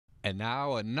And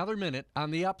now another minute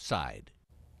on the upside.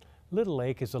 Little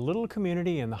Lake is a little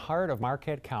community in the heart of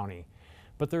Marquette County,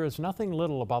 but there is nothing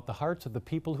little about the hearts of the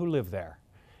people who live there.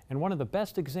 And one of the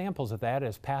best examples of that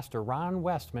is Pastor Ron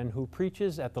Westman, who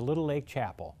preaches at the Little Lake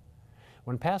Chapel.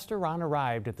 When Pastor Ron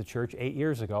arrived at the church 8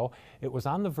 years ago, it was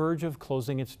on the verge of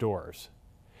closing its doors.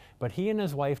 But he and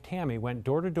his wife Tammy went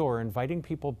door to door inviting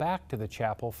people back to the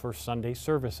chapel for Sunday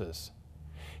services.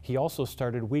 He also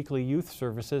started weekly youth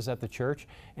services at the church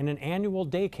and an annual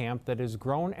day camp that has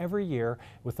grown every year,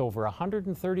 with over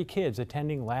 130 kids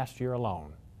attending last year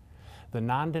alone. The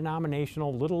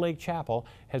non-denominational Little Lake Chapel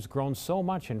has grown so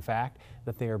much, in fact,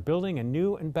 that they are building a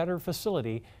new and better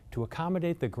facility to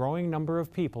accommodate the growing number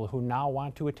of people who now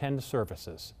want to attend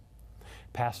services.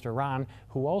 Pastor Ron,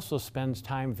 who also spends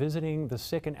time visiting the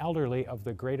sick and elderly of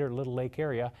the greater Little Lake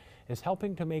area, is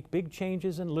helping to make big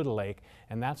changes in Little Lake,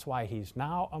 and that's why he's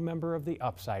now a member of the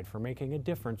Upside for making a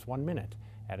difference 1 minute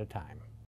at a time.